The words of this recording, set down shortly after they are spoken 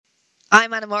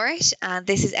I'm Anna Morrish, and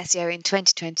this is SEO in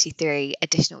 2023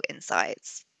 Additional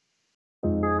Insights.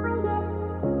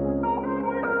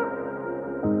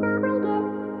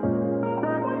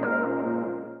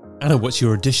 Anna, what's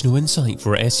your additional insight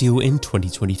for SEO in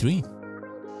 2023?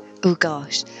 Oh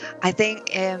gosh, I think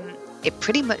it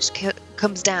pretty much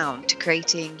comes down to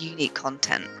creating unique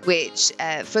content, which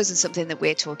for us is something that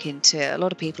we're talking to a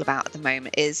lot of people about at the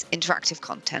moment is interactive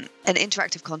content. And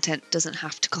interactive content doesn't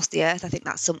have to cost the earth. I think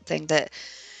that's something that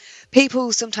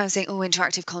people sometimes think, oh,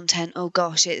 interactive content, oh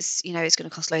gosh, it's it's going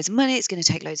to cost loads of money, it's going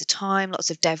to take loads of time,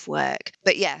 lots of dev work.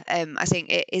 But yeah, I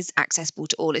think it is accessible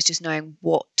to all. It's just knowing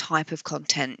what type of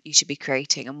content you should be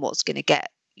creating and what's going to get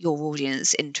your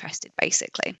audience interested,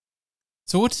 basically.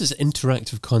 So what does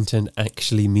interactive content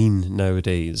actually mean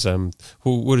nowadays?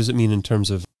 What does it mean in terms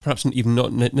of perhaps even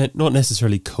not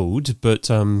necessarily code, but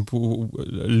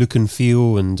look and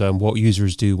feel and what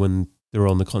users do when they're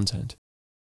on the content?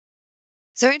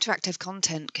 So interactive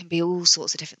content can be all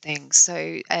sorts of different things.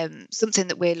 So something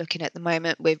that we're looking at the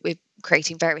moment, we're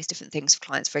creating various different things for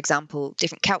clients. For example,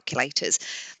 different calculators,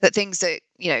 but things that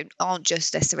aren't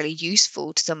just necessarily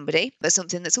useful to somebody, but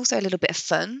something that's also a little bit of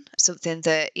fun, something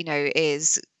that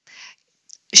is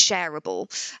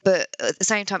shareable, but at the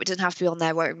same time it doesn't have to be on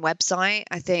their own website.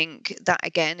 I think that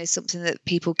again is something that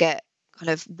people get kind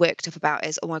of worked up about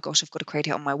is, oh my gosh, I've got to create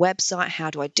it on my website.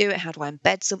 How do I do it? How do I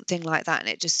embed something like that? And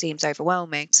it just seems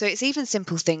overwhelming. So it's even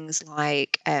simple things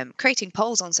like creating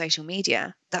polls on social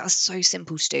media that are so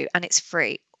simple to do, and it's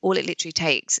free. All it literally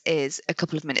takes is a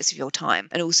couple of minutes of your time.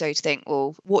 And also to think,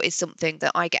 well, what is something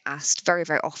that I get asked very,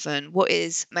 very often? What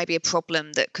is maybe a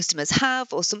problem that customers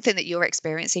have or something that you're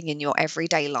experiencing in your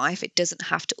everyday life? It doesn't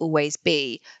have to always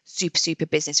be super, super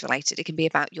business related. It can be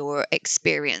about your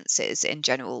experiences in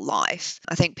general life.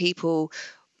 I think people,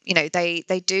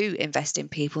 they do invest in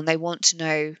people and they want to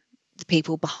know the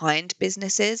people behind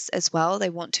businesses as well.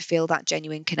 They want to feel that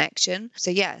genuine connection.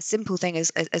 So yeah, simple thing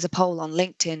as a poll on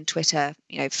LinkedIn, Twitter,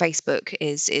 Facebook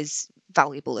is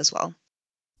valuable as well.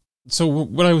 So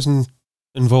when I was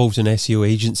involved in SEO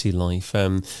agency life,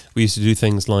 we used to do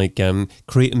things like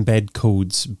create embed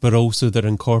codes, but also that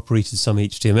incorporated some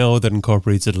HTML, that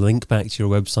incorporated a link back to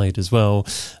your website as well.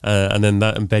 And then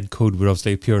that embed code would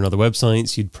obviously appear on other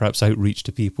websites. You'd perhaps outreach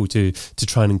to people to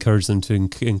try and encourage them to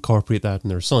incorporate that in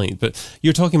their site. But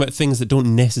you're talking about things that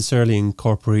don't necessarily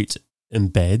incorporate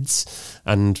embeds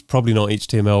and probably not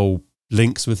HTML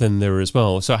links within there as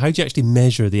well. So how do you actually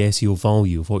measure the SEO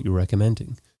value of what you're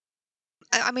recommending?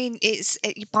 I mean, it's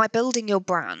by building your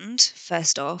brand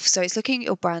first off. So it's looking at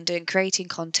your brand and creating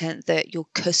content that your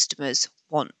customers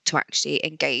want to actually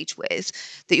engage with,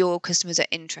 that your customers are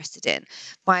interested in.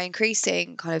 By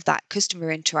increasing kind of that customer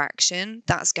interaction,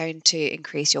 that's going to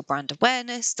increase your brand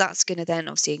awareness. That's going to then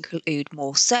obviously include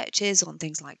more searches on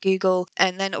things like Google.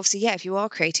 And then obviously, yeah, if you are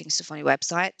creating stuff on your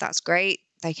website, that's great.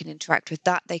 They can interact with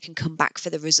that. They can come back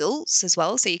for the results as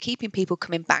well. So you're keeping people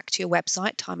coming back to your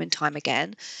website time and time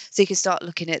again. So you can start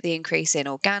looking at the increase in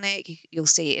organic. You'll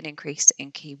see an increase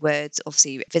in keywords,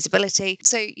 obviously visibility.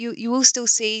 So you will still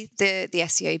see the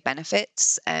SEO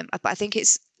benefits. But I think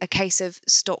it's a case of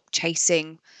stop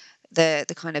chasing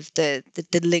the kind of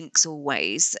the links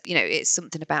always. It's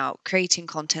something about creating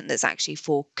content that's actually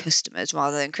for customers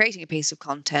rather than creating a piece of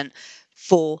content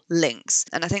for links.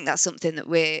 And I think that's something that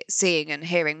we're seeing and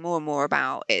hearing more and more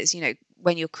about is,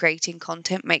 when you're creating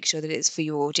content, make sure that it's for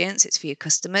your audience, it's for your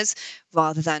customers,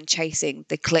 rather than chasing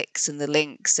the clicks and the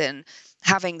links and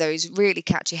having those really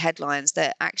catchy headlines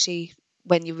that actually,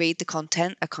 when you read the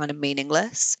content, are kind of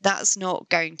meaningless. That's not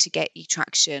going to get you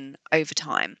traction over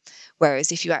time.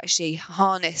 Whereas if you actually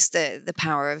harness the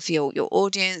power of your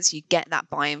audience, you get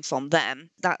that buy-in from them,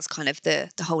 that's kind of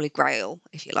the holy grail,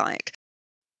 if you like.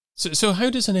 So how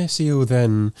does an SEO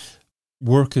then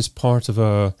work as part of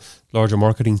a larger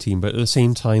marketing team, but at the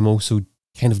same time also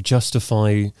kind of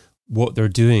justify what they're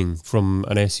doing from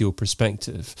an SEO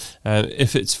perspective?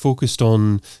 If it's focused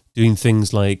on doing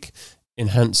things like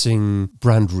enhancing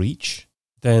brand reach,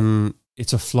 then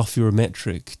it's a fluffier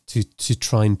metric to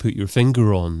try and put your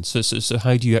finger on. So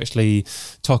how do you actually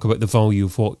talk about the value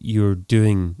of what you're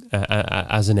doing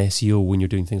as an SEO when you're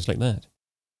doing things like that?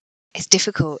 It's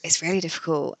difficult. It's really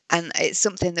difficult. And it's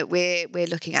something that we're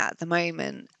looking at the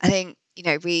moment. I think,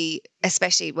 we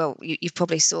especially, well, you've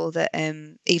probably saw that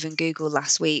even Google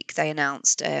last week, they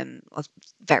announced of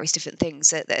various different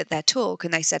things at their talk,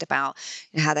 and they said about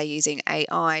how they're using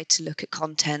AI to look at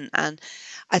content. And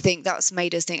I think that's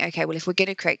made us think, okay, well, if we're going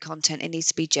to create content, it needs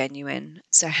to be genuine.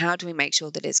 So how do we make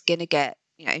sure that it's going to get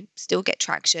still get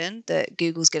traction, that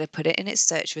Google's going to put it in its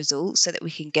search results so that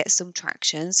we can get some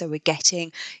traction. So we're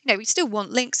getting, we still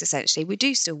want links, essentially. We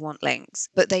do still want links,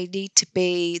 but they need to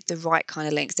be the right kind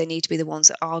of links. They need to be the ones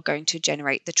that are going to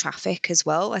generate the traffic as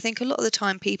well. I think a lot of the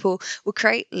time people will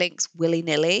create links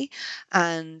willy-nilly,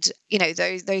 and,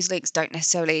 those links don't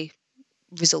necessarily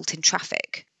result in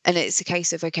traffic. And it's a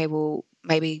case of, okay, well,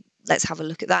 maybe let's have a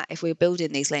look at that. If we're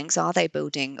building these links, are they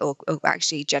building or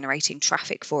actually generating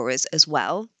traffic for us as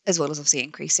well as obviously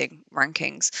increasing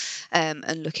rankings,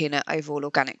 and looking at overall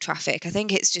organic traffic? I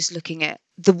think it's just looking at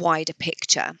the wider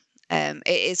picture. It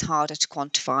is harder to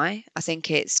quantify. I think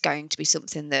it's going to be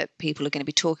something that people are going to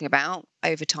be talking about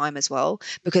over time as well,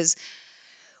 because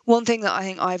one thing that I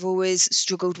think I've always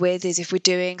struggled with is if we're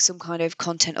doing some kind of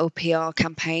content or PR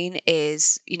campaign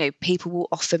is, people will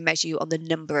often measure you on the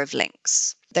number of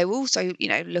links. They will also,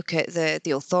 look at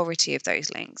the authority of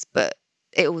those links, but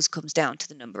it always comes down to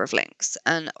the number of links.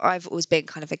 And I've always been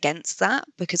kind of against that,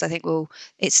 because I think, well,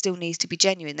 it still needs to be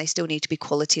genuine. They still need to be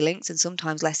quality links, and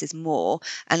sometimes less is more.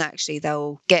 And actually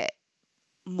they'll get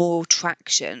more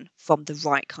traction from the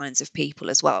right kinds of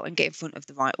people as well, and get in front of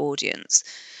the right audience.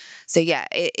 So yeah,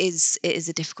 it is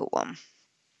a difficult one.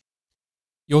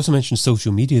 You also mentioned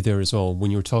social media there as well.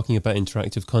 When you were talking about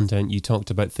interactive content, you talked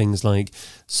about things like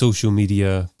social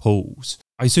media polls.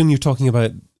 I assume you're talking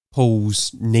about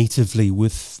polls natively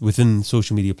within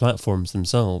social media platforms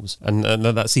themselves. And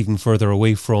that's even further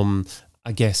away from,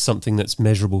 I guess, something that's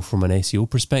measurable from an SEO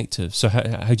perspective. So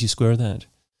how do you square that?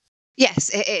 Yes,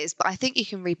 it is. But I think you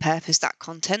can repurpose that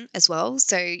content as well.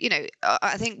 So,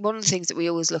 I think one of the things that we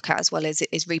always look at as well is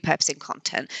repurposing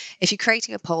content. If you're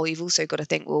creating a poll, you've also got to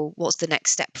think, well, what's the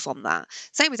next step from that?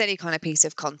 Same with any kind of piece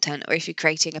of content, or if you're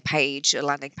creating a page, a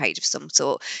landing page of some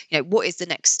sort, what is the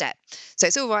next step? So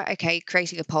it's all right, okay,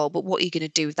 creating a poll, but what are you going to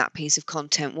do with that piece of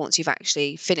content once you've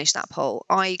actually finished that poll?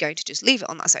 Are you going to just leave it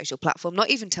on that social platform, not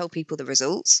even tell people the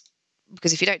results?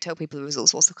 Because if you don't tell people the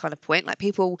results, what's the kind of point? Like,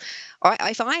 people,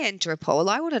 if I enter a poll,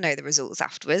 I want to know the results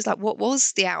afterwards. Like, what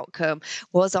was the outcome?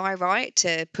 Was I right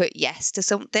to put yes to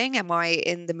something? Am I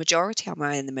in the majority? Am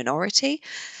I in the minority?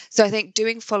 So I think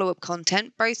doing follow-up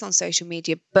content, both on social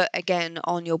media, but again,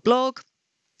 on your blog,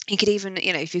 you could even,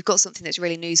 if you've got something that's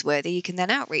really newsworthy, you can then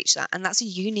outreach that. And that's a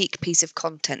unique piece of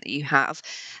content that you have,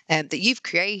 that you've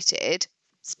created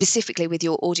specifically with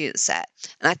your audience set.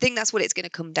 And I think that's what it's going to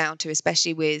come down to,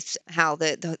 especially with how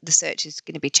the search is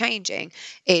going to be changing,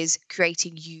 is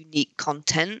creating unique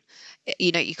content.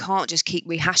 You can't just keep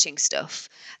rehashing stuff,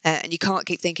 and you can't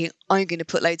keep thinking, I'm going to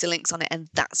put loads of links on it and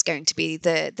that's going to be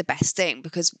the best thing,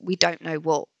 because we don't know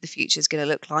what the future is going to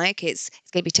look like. It's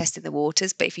going to be testing the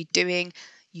waters. But if you're doing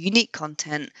unique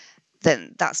content,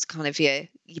 then that's kind of your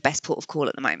best port of call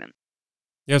at the moment.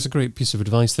 Yeah, it's a great piece of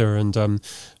advice there. And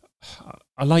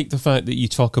I like the fact that you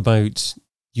talk about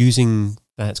using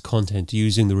that content,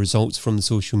 using the results from the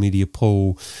social media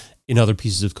poll in other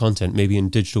pieces of content, maybe in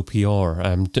digital PR,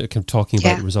 talking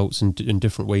about the results in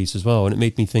different ways as well. And it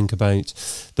made me think about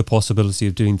the possibility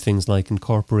of doing things like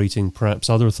incorporating perhaps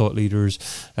other thought leaders,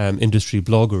 industry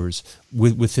bloggers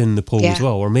within the poll as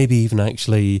well, or maybe even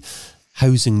actually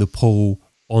housing the poll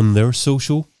on their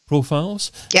social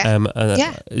profiles.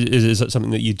 Is that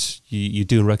something that you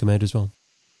do and recommend as well?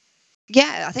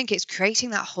 Yeah, I think it's creating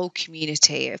that whole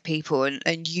community of people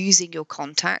and using your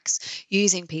contacts,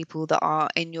 using people that are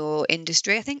in your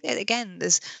industry. I think that, again,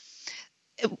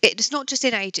 it's not just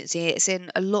in agency, it's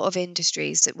in a lot of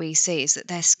industries that we see, is that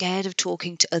they're scared of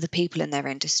talking to other people in their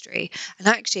industry. And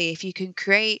actually, if you can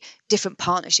create different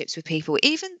partnerships with people,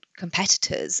 even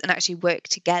competitors, and actually work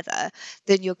together,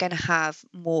 then you're going to have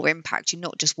more impact. You're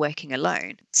not just working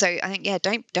alone. So I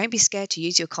think, don't be scared to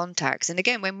use your contacts. And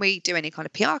again, when we do any kind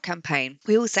of PR campaign,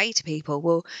 we all say to people,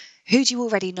 well, who do you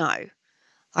already know?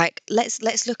 Like,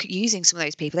 let's look at using some of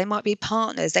those people. They might be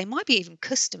partners, they might be even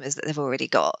customers that they've already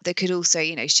got. They could also,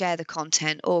 share the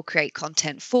content or create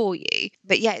content for you.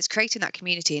 But yeah, it's creating that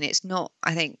community, and it's not,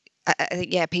 I think,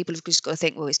 people have just got to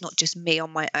think, well, it's not just me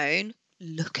on my own.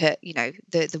 Look at,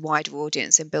 the wider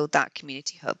audience and build that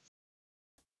community hub.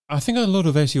 I think a lot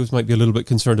of SEOs might be a little bit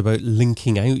concerned about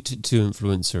linking out to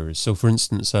influencers. So, for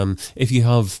instance, if you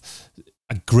have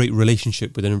a great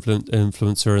relationship with an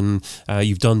influencer, and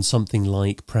you've done something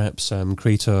like perhaps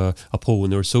create a poll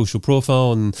in their social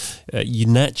profile, and you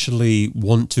naturally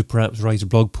want to perhaps write a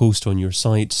blog post on your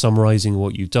site summarising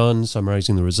what you've done,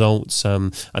 summarising the results,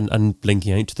 and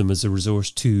linking out to them as a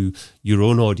resource to your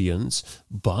own audience.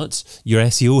 But your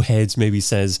SEO heads maybe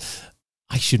says,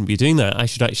 I shouldn't be doing that. I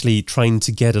should actually trying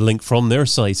to get a link from their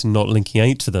site and not linking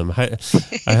out to them. How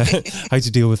do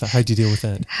you deal with that? How do you deal with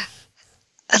that?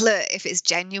 Look, if it's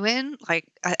genuine, like,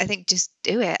 I think just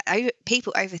do it.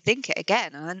 People overthink it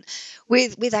again. And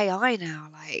with AI now,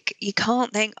 like, you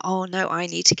can't think, oh no, I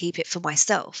need to keep it for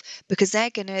myself, because they're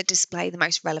going to display the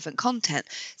most relevant content.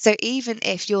 So even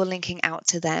if you're linking out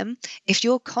to them, if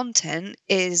your content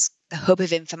is the hub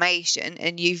of information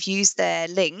and you've used their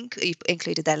link, you've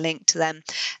included their link to them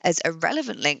as a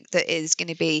relevant link that is going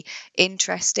to be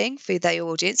interesting for their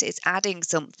audience, it's adding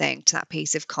something to that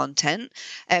piece of content.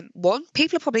 One,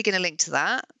 people are probably going to link to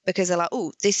that because they're like,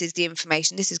 oh, this is the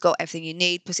information, this has got everything you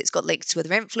need, plus it's got links to other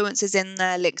influencers in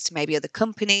there, links to maybe other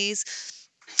companies.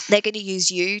 They're going to use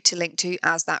you to link to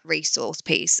as that resource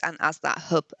piece and as that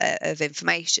hub of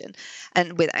information.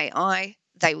 And with AI,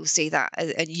 they will see that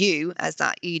and you as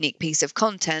that unique piece of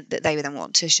content that they would then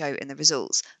want to show in the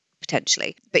results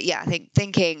potentially. But yeah, I think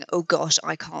thinking, oh gosh,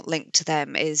 I can't link to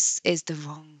them is the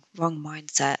wrong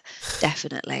mindset.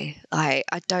 Definitely. I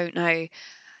don't know.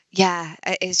 Yeah,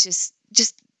 it's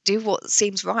just do what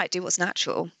seems right, do what's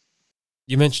natural.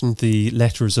 You mentioned the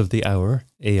letters of the hour,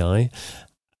 AI.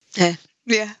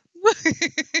 Yeah.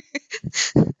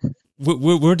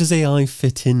 Where does AI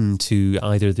fit into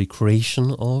either the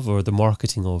creation of or the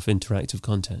marketing of interactive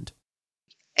content?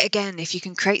 Again, if you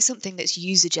can create something that's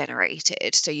user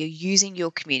generated, so you're using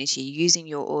your community, using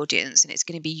your audience, and it's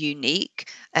going to be unique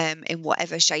in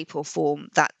whatever shape or form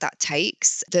that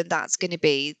takes, then that's going to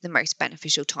be the most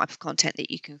beneficial type of content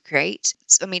that you can create.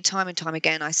 I mean, time and time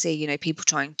again, I see, people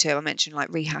trying to, I mentioned like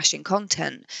rehashing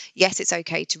content. Yes, it's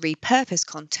okay to repurpose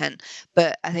content,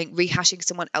 but I think rehashing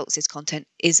someone else's content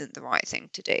isn't the right thing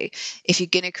to do. If you're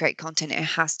going to create content, it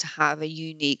has to have a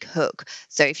unique hook.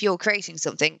 So if you're creating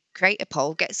something, create a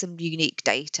poll, get some unique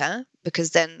data,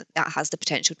 because then that has the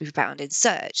potential to be found in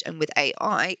search. And with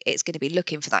AI, it's going to be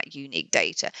looking for that unique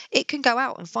data. It can go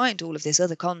out and find all of this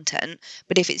other content,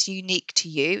 but if it's unique to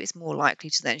you, it's more likely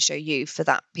to then show you for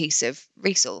that piece of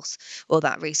resource or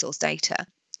that resource data.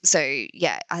 So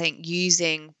yeah, I think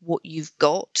using what you've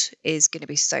got is going to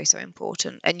be so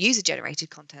important. And user generated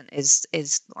content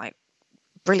is like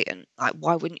brilliant. Like,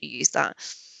 why wouldn't you use that?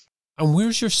 And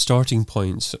where's your starting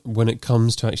point when it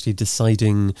comes to actually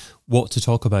deciding what to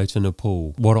talk about in a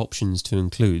poll, what options to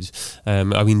include? I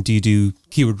mean, do you do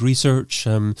keyword research?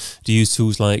 Do you use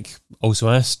tools like Also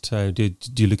Asked? Do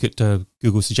you look at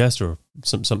Google Suggest or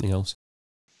something else?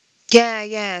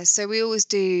 Yeah. So we always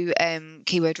do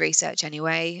keyword research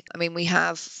anyway. I mean, we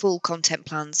have full content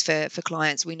plans for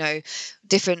clients. We know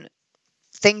different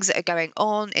things that are going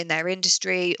on in their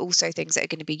industry, also things that are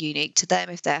going to be unique to them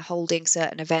if they're holding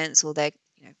certain events or they're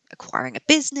acquiring a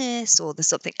business or there's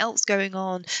something else going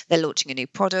on, they're launching a new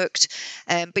product.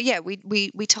 But yeah, we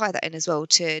tie that in as well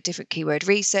to different keyword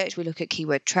research. We look at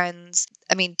keyword trends.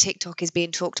 I mean, TikTok is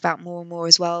being talked about more and more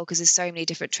as well because there's so many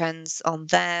different trends on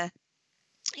there,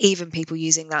 even people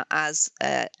using that as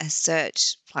a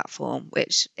search platform,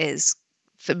 which is,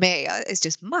 for me, it's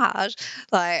just mad.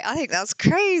 Like, I think that's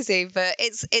crazy, but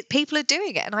people are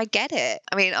doing it, and I get it.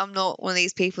 I mean, I'm not one of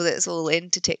these people that's all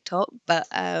into TikTok, but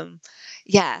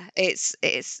yeah,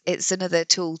 it's another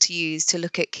tool to use to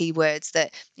look at keywords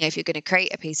that, if you're going to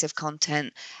create a piece of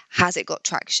content, has it got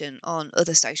traction on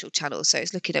other social channels? So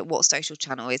it's looking at what social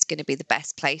channel is going to be the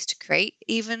best place to create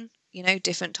even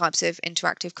different types of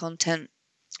interactive content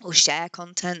or share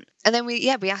content. And then we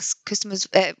ask customers,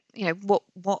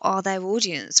 what are their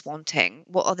audience wanting?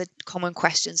 What are the common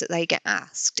questions that they get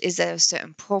asked? Is there a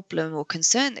certain problem or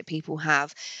concern that people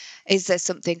have? Is there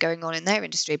something going on in their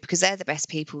industry? Because they're the best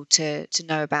people to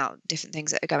know about different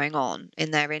things that are going on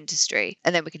in their industry.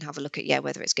 And then we can have a look at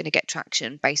whether it's going to get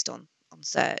traction based on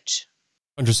search.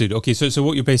 Understood. Okay, so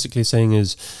what you're basically saying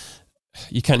is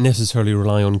you can't necessarily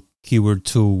rely on keyword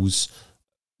tools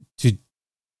to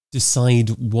decide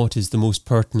what is the most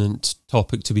pertinent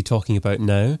topic to be talking about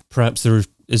now. Perhaps there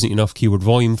isn't enough keyword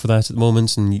volume for that at the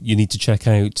moment, and you need to check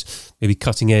out maybe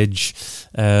cutting edge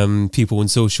people on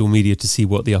social media to see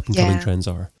what the up and coming trends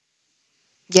are.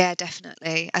 Yeah,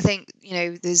 definitely. I think,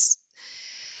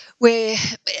 we're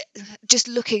just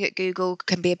looking at Google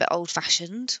can be a bit old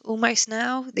fashioned almost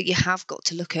now, that you have got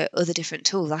to look at other different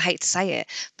tools. I hate to say it,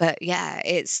 but yeah,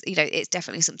 it's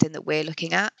definitely something that we're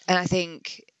looking at. And I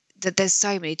think that there's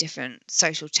so many different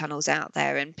social channels out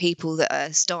there and people that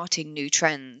are starting new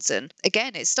trends. And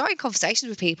again, it's starting conversations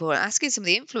with people and asking some of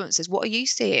the influencers, what are you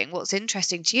seeing? What's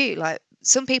interesting to you? Like,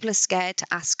 some people are scared to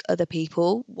ask other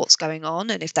people what's going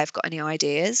on and if they've got any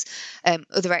ideas,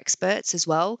 other experts as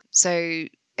well. So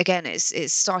again,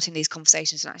 it's starting these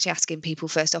conversations and actually asking people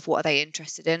first off, what are they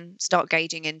interested in? Start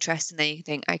gauging interest, and then you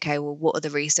think, okay, well, what other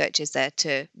research is there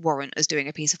to warrant us doing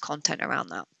a piece of content around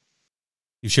that?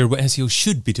 You've shared what SEO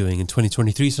should be doing in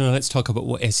 2023, so now let's talk about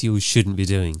what SEO shouldn't be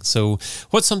doing. So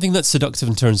what's something that's seductive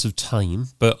in terms of time,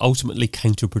 but ultimately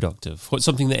counterproductive? What's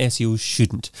something that SEO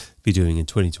shouldn't be doing in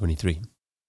 2023?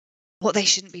 What they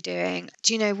shouldn't be doing.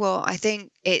 Do you know what? I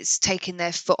think it's taking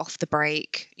their foot off the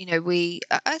brake.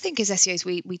 I think as SEOs,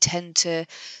 we tend to,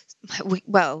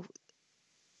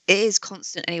 it is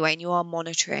constant anyway, and you are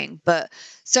monitoring. But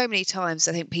so many times,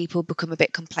 I think people become a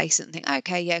bit complacent and think,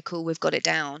 okay, yeah, cool, we've got it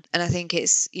down. And I think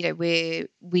it's, we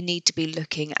need to be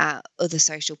looking at other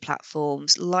social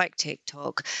platforms like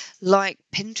TikTok, like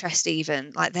Pinterest,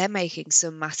 even. Like they're making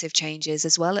some massive changes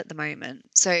as well at the moment.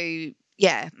 So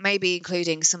yeah, maybe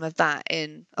including some of that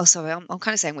in. Oh, sorry, I'm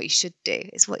kind of saying what you should do.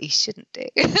 It's what you shouldn't do.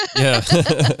 Yeah.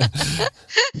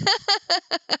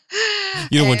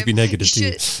 You don't want to be negative, do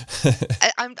you?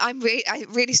 I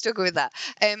really struggle with that.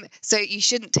 So you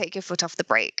shouldn't take your foot off the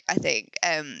brake, I think.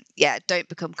 Don't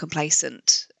become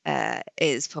complacent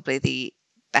is probably the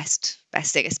best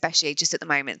thing, especially just at the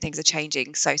moment. Things are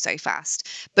changing so fast.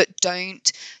 But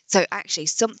don't. So actually,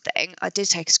 something I did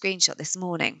take a screenshot this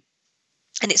morning.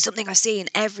 And it's something I've seen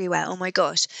everywhere. Oh my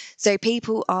gosh. So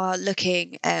people are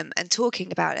looking and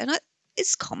talking about it. And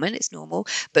it's common, it's normal,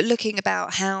 but looking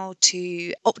about how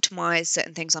to optimize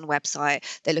certain things on a website.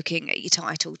 They're looking at your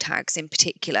title tags in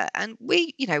particular. And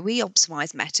we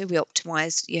optimize meta, we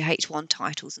optimize your H1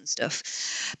 titles and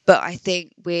stuff. But I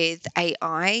think with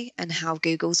AI and how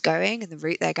Google's going and the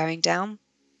route they're going down,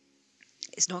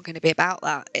 it's not going to be about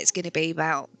that. It's going to be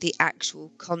about the actual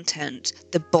content,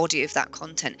 the body of that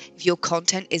content. If your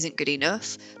content isn't good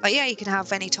enough, you can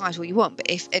have any title you want,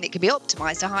 and it can be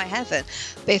optimized to high heaven.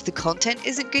 But if the content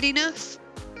isn't good enough,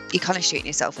 you're kind of shooting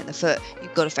yourself in the foot.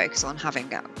 You've got to focus on having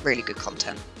that really good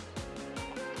content.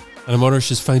 Anna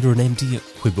Morrish is founder and MD at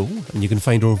Quibble, and you can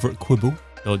find her over at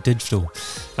quibble.digital.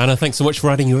 Anna, thanks so much for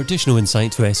adding your additional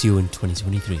insight to SEO in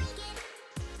 2023.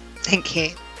 Thank you.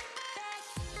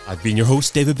 I've been your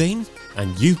host, David Bain,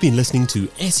 and you've been listening to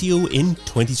SEO in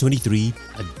 2023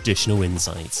 Additional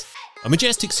Insights, a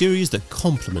majestic series that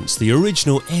complements the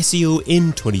original SEO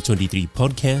in 2023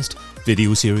 podcast,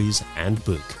 video series, and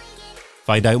book.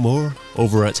 Find out more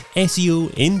over at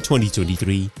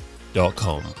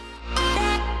SEOin2023.com.